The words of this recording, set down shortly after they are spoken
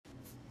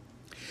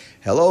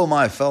Hello,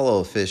 my fellow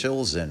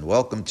officials, and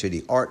welcome to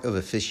the Art of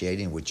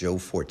Officiating with Joe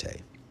Forte.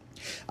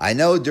 I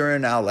know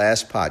during our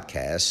last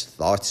podcast,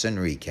 Thoughts and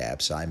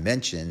Recaps, I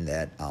mentioned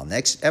that our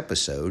next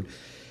episode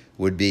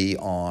would be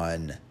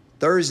on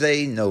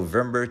Thursday,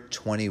 November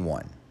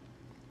 21,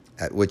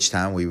 at which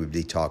time we would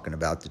be talking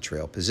about the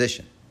trail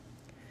position.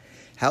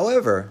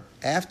 However,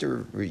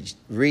 after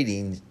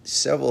reading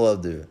several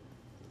of the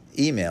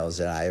emails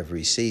that I have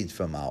received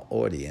from our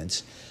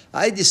audience,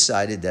 I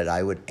decided that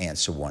I would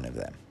answer one of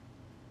them.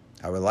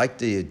 I would like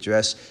to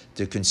address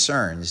the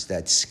concerns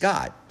that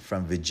Scott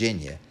from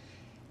Virginia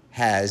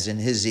has in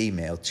his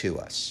email to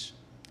us.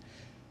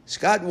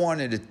 Scott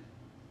wanted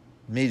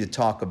me to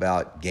talk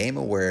about game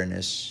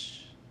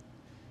awareness,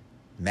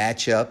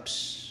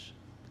 matchups,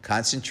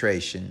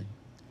 concentration,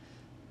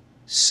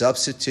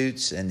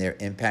 substitutes and their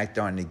impact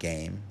on the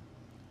game,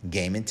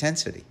 game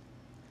intensity.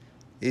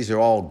 These are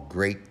all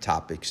great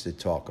topics to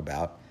talk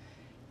about.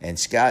 And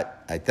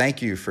Scott, I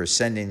thank you for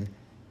sending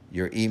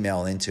your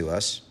email in to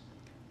us,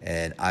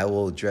 and I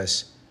will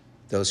address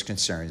those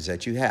concerns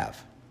that you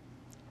have.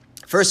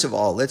 First of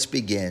all, let's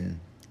begin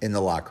in the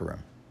locker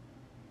room.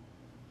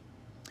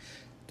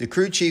 The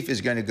crew chief is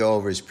going to go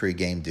over his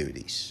pregame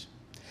duties.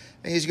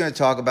 And he's going to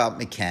talk about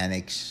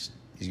mechanics.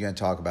 He's going to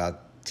talk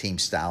about team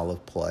style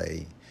of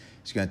play.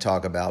 He's going to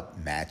talk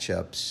about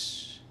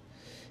matchups.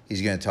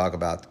 He's going to talk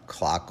about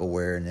clock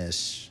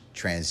awareness,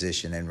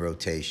 transition, and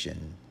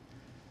rotation.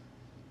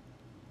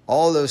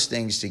 All those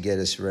things to get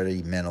us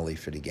ready mentally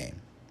for the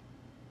game.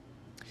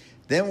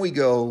 Then we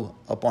go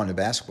up on the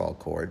basketball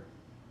court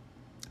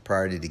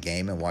prior to the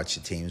game and watch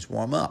the teams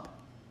warm up.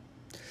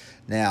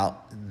 Now,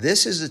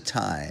 this is a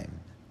time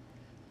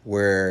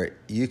where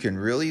you can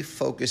really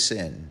focus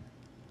in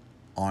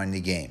on the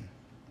game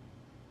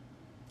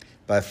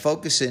by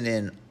focusing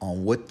in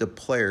on what the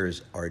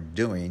players are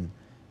doing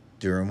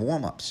during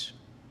warm-ups.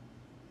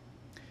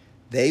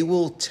 They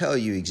will tell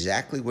you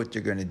exactly what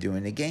they're going to do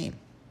in the game.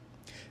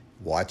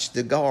 Watch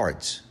the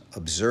guards.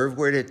 Observe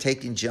where they're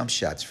taking jump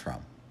shots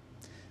from.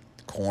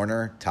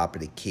 Corner, top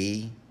of the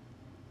key,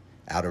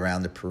 out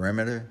around the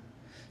perimeter.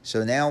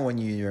 So now when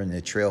you're in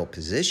the trail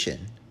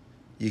position,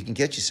 you can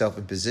get yourself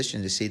in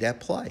position to see that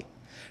play.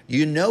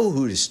 You know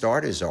who the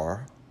starters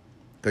are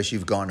because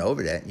you've gone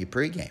over that in your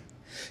pregame.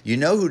 You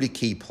know who the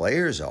key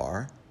players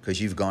are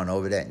because you've gone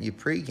over that in your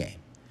pregame.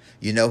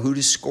 You know who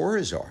the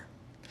scorers are.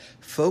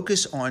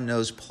 Focus on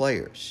those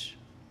players,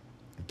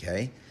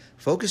 okay?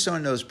 Focus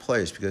on those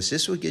players because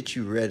this will get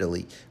you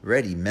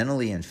ready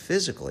mentally and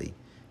physically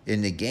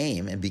in the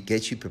game and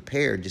get you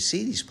prepared to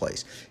see these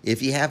plays.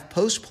 If you have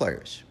post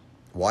players,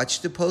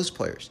 watch the post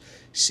players.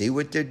 See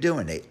what they're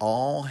doing. They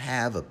all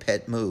have a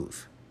pet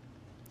move,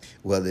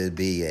 whether it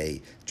be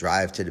a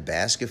drive to the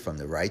basket from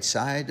the right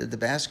side of the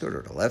basket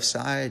or the left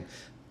side,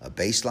 a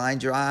baseline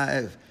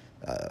drive,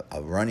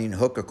 a running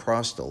hook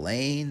across the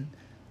lane,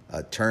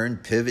 a turn,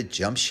 pivot,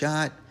 jump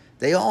shot.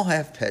 They all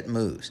have pet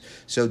moves.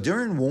 So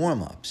during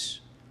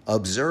warm-ups,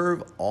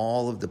 observe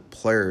all of the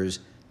players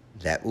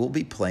that will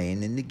be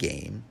playing in the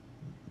game,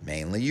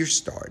 mainly your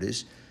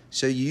starters,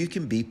 so you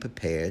can be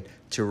prepared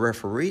to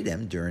referee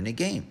them during the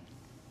game.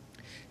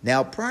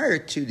 Now, prior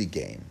to the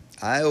game,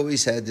 I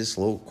always had this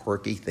little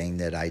quirky thing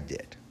that I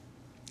did,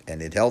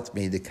 and it helped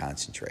me to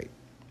concentrate.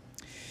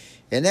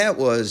 And that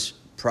was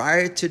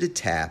prior to the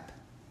tap,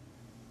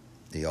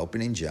 the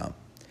opening jump,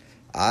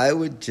 I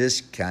would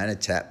just kind of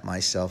tap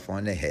myself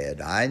on the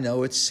head. I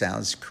know it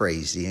sounds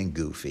crazy and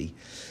goofy,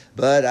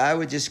 but I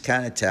would just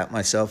kind of tap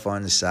myself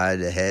on the side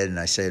of the head, and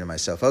I say to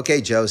myself,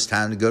 okay, Joe, it's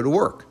time to go to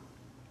work.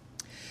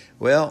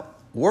 Well,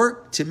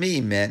 work to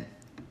me meant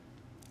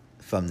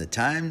from the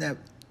time that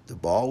the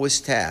ball was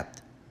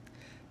tapped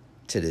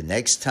to the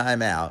next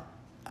time out,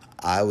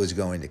 I was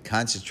going to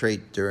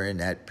concentrate during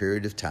that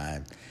period of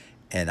time,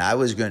 and I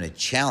was going to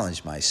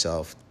challenge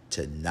myself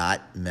to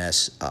not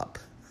mess up.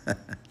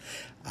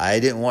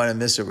 I didn't want to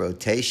miss a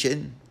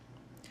rotation.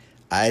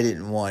 I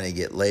didn't want to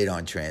get late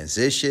on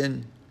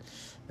transition.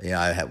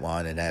 I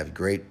wanted to have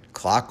great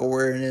clock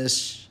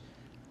awareness.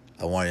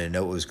 I wanted to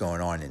know what was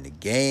going on in the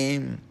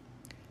game.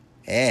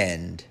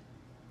 And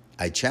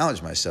I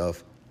challenged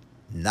myself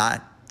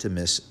not to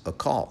miss a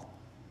call.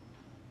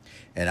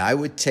 And I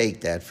would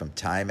take that from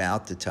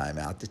timeout to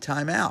timeout to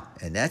timeout.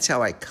 And that's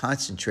how I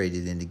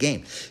concentrated in the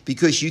game.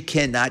 Because you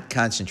cannot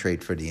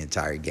concentrate for the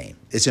entire game.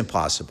 It's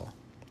impossible.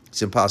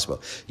 It's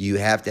impossible. You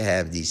have to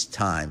have these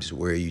times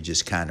where you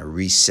just kind of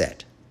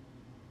reset.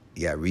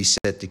 Yeah,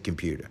 reset the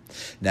computer.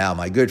 Now,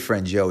 my good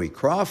friend Joey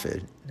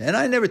Crawford, and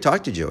I never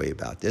talked to Joey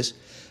about this,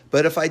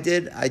 but if I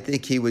did, I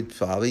think he would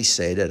probably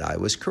say that I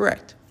was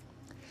correct.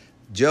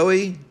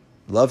 Joey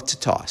loved to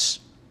toss.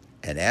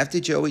 And after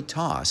Joey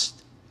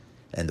tossed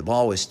and the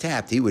ball was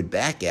tapped, he would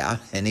back out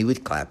and he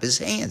would clap his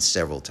hands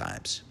several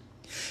times.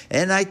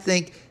 And I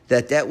think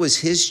that that was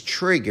his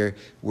trigger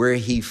where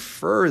he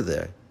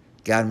further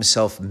got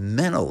himself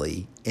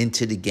mentally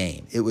into the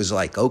game. It was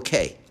like,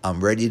 okay,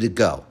 I'm ready to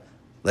go.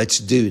 Let's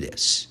do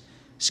this.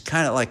 It's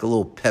kind of like a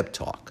little pep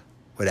talk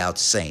without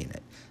saying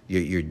it.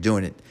 You're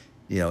doing it,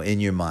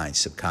 in your mind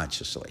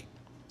subconsciously.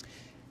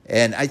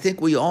 And I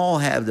think we all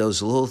have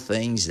those little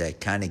things that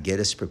kind of get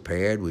us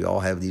prepared. We all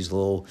have these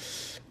little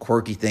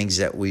quirky things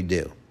that we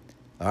do.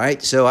 All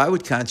right, so I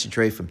would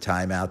concentrate from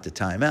timeout to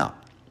timeout.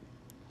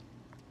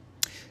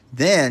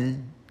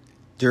 Then,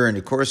 during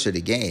the course of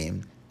the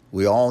game,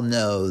 we all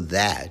know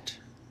that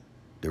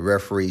the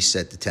referee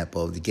set the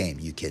tempo of the game.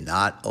 You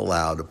cannot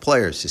allow the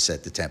players to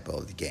set the tempo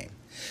of the game.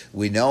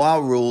 We know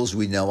our rules.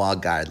 We know our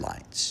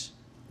guidelines.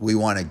 We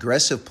want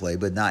aggressive play,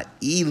 but not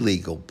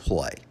illegal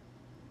play.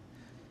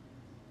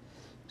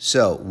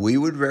 So we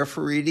would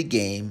referee the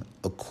game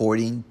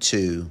according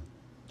to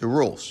the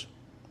rules.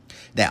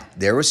 Now,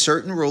 there were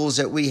certain rules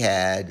that we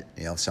had,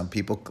 some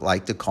people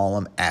like to call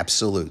them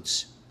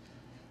absolutes,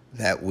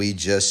 that we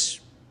just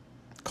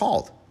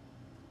called.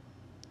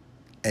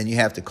 And you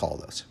have to call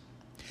those.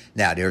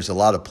 Now, there's a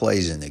lot of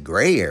plays in the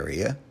gray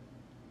area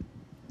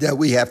that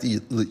we have to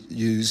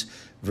use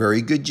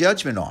very good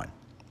judgment on.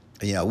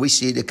 We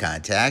see the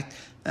contact.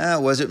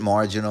 Was it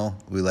marginal?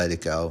 We let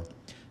it go.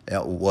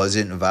 Was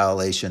it in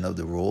violation of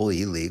the rule?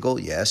 Illegal?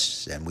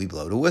 Yes. And we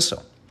blow the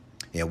whistle.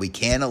 We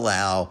can't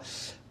allow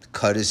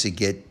cutters to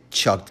get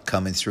chucked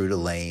coming through the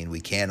lane. We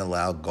can't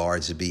allow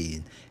guards to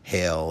be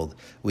held.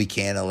 We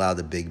can't allow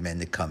the big men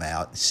to come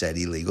out and set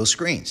illegal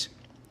screens.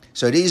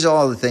 So these are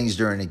all the things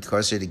during the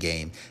course of the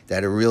game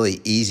that are really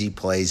easy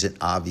plays and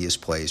obvious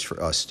plays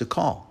for us to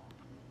call.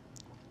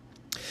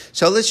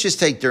 So let's just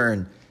take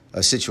during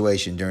a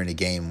situation during a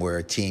game where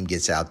a team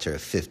gets out to a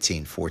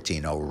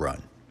 15-14-0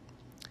 run.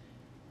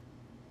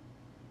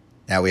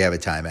 Now we have a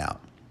timeout.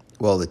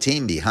 Well, the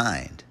team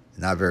behind,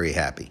 not very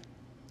happy.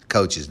 The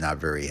coach is not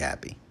very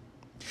happy.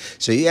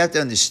 So you have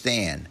to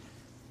understand,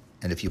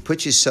 and if you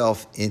put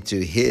yourself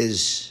into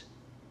his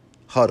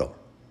huddle,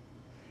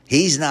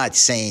 he's not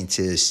saying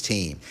to his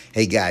team,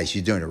 hey, guys,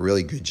 you're doing a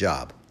really good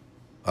job.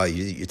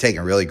 You're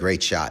taking really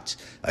great shots.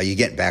 You're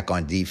getting back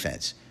on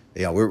defense.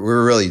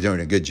 We're really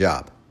doing a good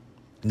job.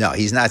 No,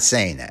 he's not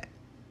saying that.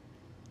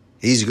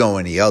 He's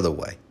going the other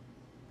way.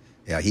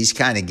 He's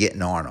kind of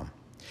getting on them.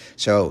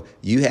 So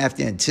you have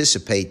to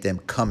anticipate them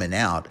coming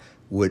out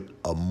with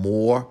a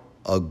more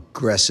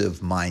aggressive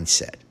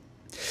mindset.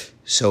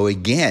 So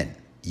again,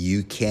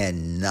 you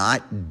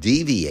cannot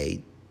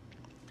deviate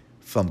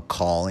from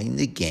calling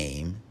the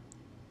game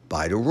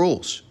by the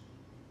rules.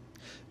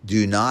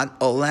 Do not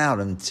allow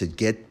them to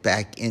get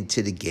back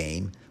into the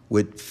game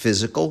with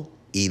physical,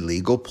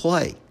 illegal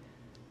play.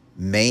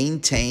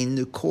 Maintain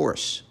the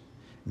course.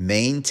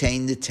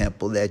 Maintain the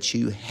tempo that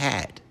you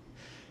had.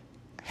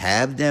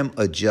 Have them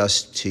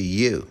adjust to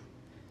you.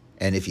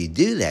 And if you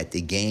do that,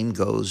 the game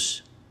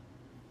goes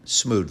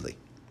smoothly.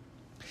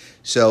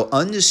 So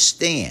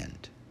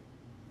understand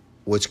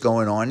what's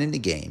going on in the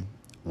game,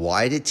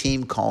 why the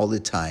team called a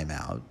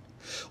timeout,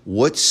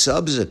 what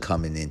subs are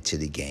coming into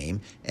the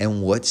game,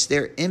 and what's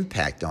their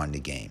impact on the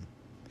game.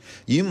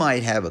 You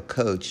might have a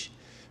coach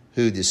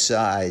who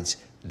decides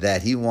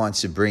that he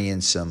wants to bring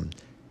in some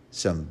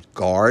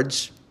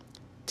guards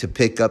to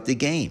pick up the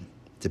game,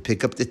 to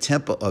pick up the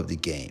tempo of the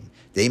game.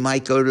 They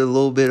might go to a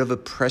little bit of a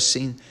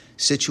pressing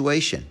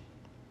situation.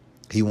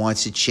 He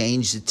wants to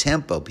change the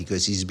tempo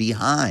because he's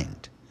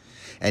behind.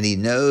 And he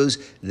knows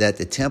that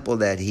the tempo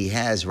that he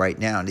has right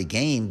now in the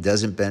game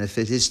doesn't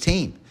benefit his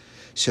team.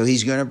 So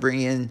he's going to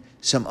bring in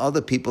some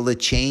other people to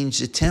change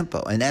the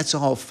tempo. And that's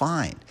all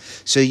fine.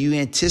 So you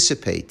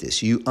anticipate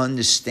this. You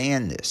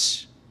understand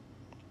this.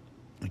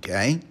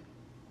 Okay?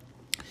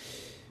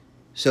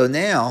 So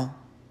now,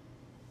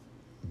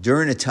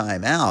 during a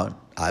timeout,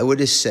 I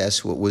would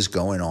assess what was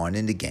going on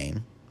in the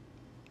game.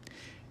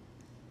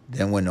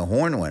 Then when the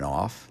horn went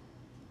off,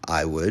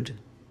 I would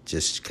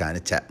just kind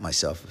of tap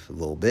myself a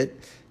little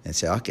bit and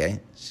say, okay,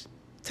 it's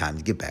time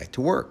to get back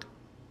to work.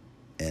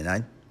 And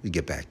I would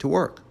get back to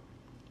work.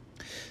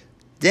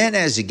 Then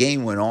as the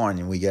game went on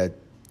and we got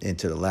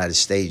into the latter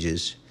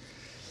stages,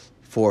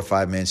 4 or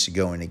 5 minutes to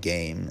go in the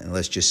game, and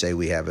let's just say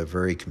we have a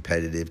very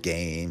competitive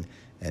game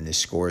and the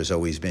score has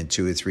always been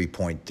 2 or 3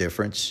 point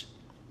difference.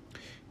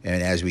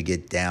 And as we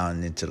get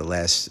down into the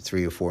last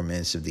 3 or 4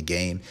 minutes of the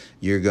game,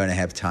 you're going to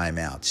have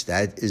timeouts.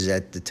 That is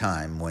at the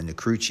time when the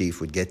crew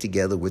chief would get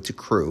together with the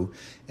crew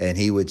and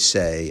he would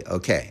say,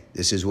 okay,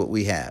 this is what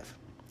we have.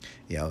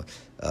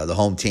 The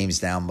home team's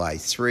down by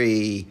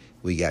 3.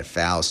 We got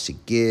fouls to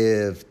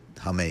give.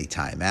 How many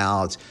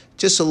timeouts?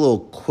 Just a little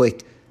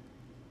quick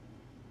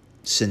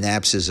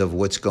synopsis of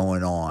what's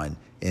going on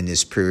in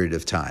this period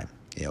of time.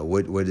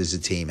 What does the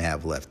team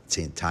have left?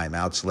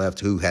 Timeouts left?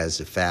 Who has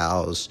the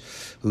fouls?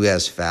 Who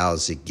has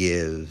fouls to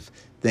give?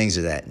 Things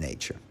of that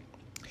nature.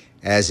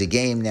 As the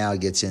game now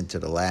gets into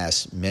the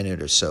last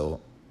minute or so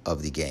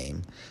of the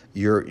game,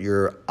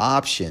 your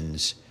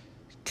options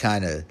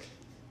kind of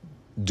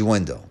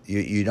dwindle.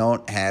 You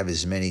don't have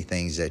as many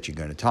things that you're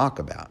going to talk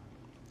about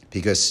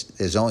because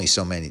there's only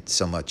so many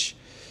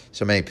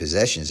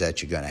possessions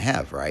that you're going to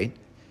have, right?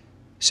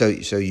 So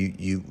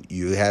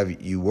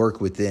you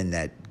work within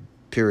that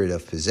period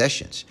of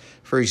possessions.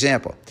 For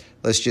example,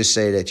 let's just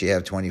say that you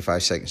have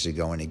 25 seconds to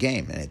go in a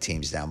game and a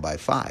team's down by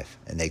 5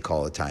 and they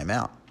call a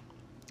timeout.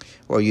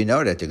 Well, you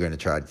know that they're going to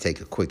try to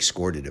take a quick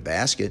score to the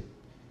basket.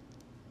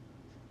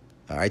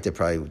 All right, they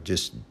probably would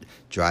just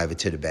drive it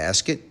to the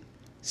basket,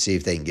 see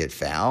if they can get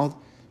fouled.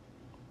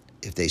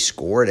 If they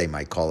score, they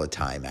might call a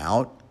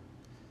timeout.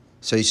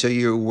 So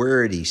you're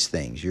aware of these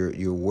things.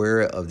 You're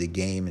aware of the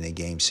game and the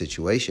game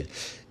situation.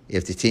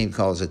 If the team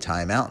calls a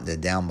timeout and they're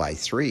down by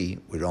 3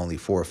 with only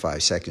 4 or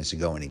 5 seconds to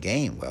go in the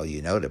game, well,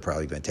 you know they're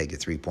probably going to take a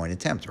 3-point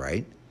attempt,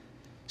 right?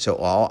 So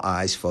all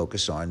eyes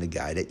focus on the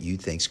guy that you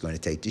think is going to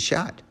take the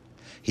shot.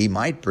 He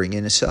might bring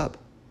in a sub.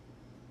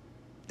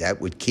 That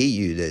would key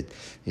you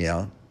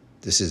that,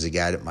 this is a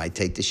guy that might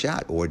take the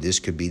shot, or this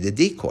could be the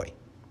decoy.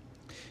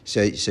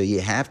 So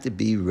you have to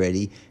be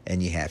ready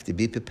and you have to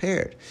be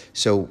prepared.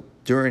 So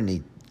during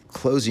the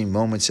closing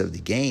moments of the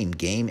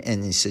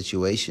game-ending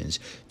situations,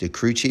 the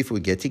crew chief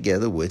would get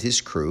together with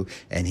his crew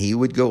and he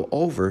would go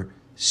over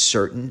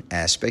certain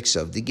aspects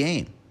of the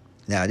game.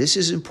 Now, this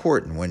is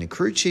important. When the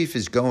crew chief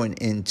is going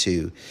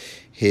into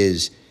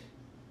his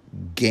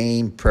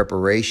game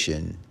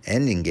preparation,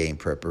 ending game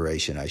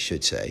preparation, I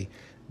should say,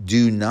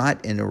 do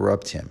not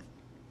interrupt him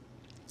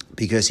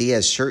because he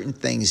has certain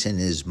things in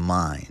his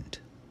mind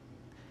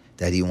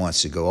that he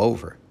wants to go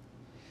over.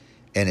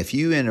 And if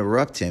you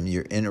interrupt him,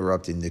 you're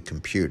interrupting the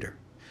computer.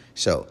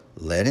 So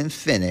let him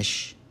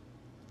finish,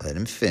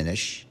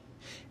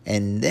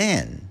 and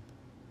then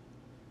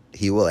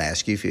he will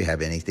ask you if you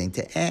have anything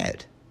to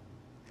add.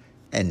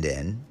 And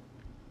then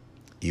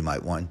you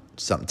might want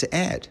something to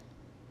add.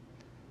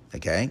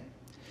 Okay?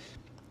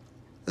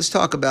 Let's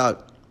talk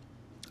about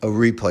a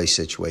replay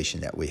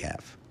situation that we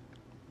have.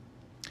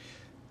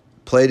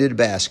 Play to the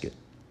basket.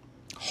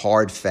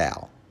 Hard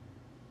foul.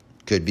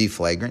 Could be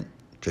flagrant.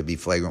 Could be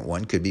flagrant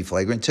 1. Could be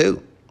flagrant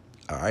 2.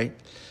 All right?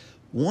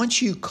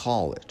 Once you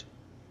call it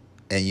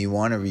and you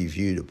want to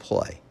review the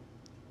play,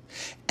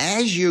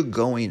 as you're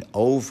going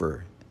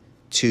over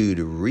to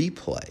the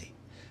replay,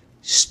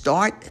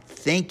 start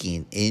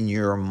thinking in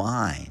your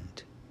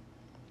mind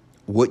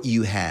what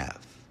you have,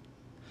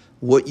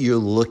 what you're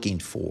looking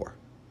for,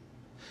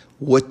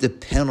 what the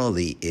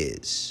penalty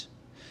is.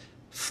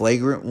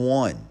 Flagrant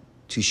 1,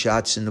 2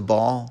 shots in the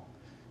ball.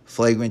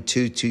 Flagrant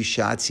 2, 2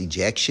 shots,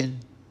 ejection.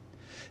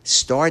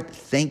 Start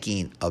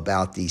thinking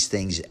about these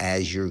things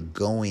as you're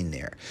going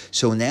there.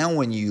 So now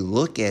when you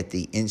look at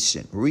the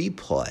instant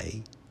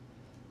replay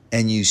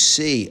and you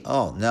see,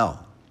 oh, no,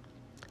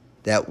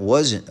 that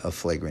wasn't a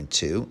flagrant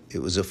 2, it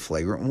was a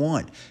flagrant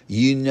 1.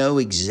 You know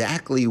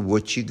exactly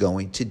what you're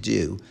going to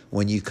do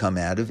when you come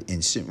out of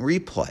instant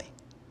replay.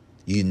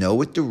 You know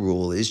what the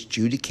rule is,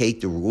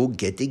 adjudicate the rule,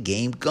 get the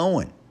game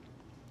going.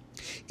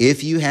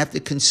 If you have to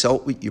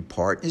consult with your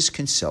partners,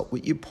 consult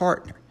with your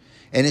partner.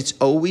 And it's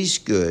always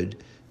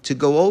good to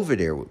go over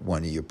there with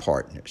one of your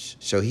partners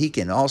so he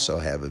can also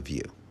have a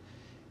view.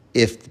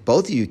 If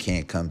both of you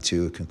can't come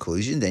to a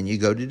conclusion, then you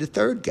go to the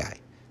third guy.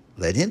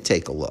 Let him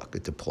take a look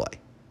at the play.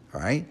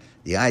 All right?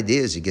 The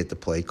idea is to get the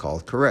play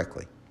called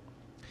correctly.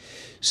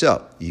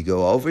 So you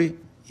go over,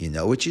 you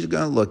know what you're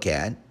going to look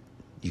at.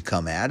 You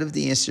come out of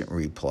the instant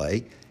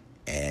replay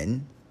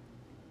and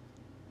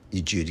you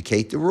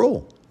adjudicate the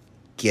rule.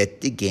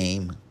 Get the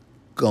game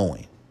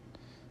going.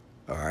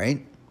 All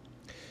right?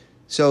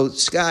 So,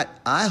 Scott,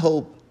 I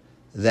hope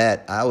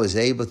that I was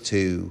able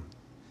to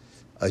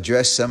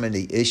address some of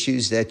the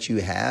issues that you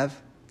have.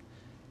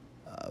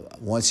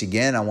 Once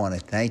again, I want to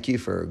thank you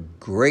for a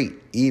great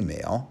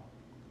email.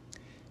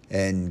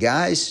 And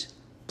guys,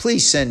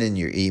 please send in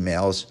your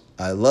emails.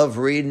 I love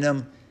reading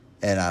them,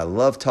 and I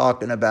love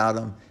talking about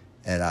them,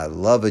 and I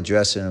love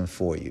addressing them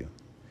for you.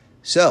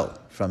 So,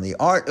 from the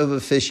Art of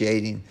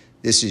Officiating,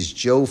 this is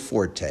Joe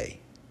Forte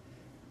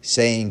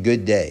saying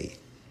good day.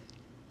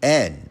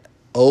 And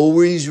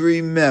always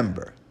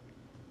remember,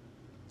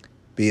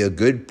 be a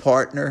good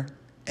partner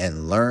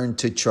and learn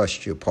to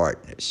trust your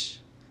partners.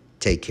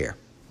 Take care.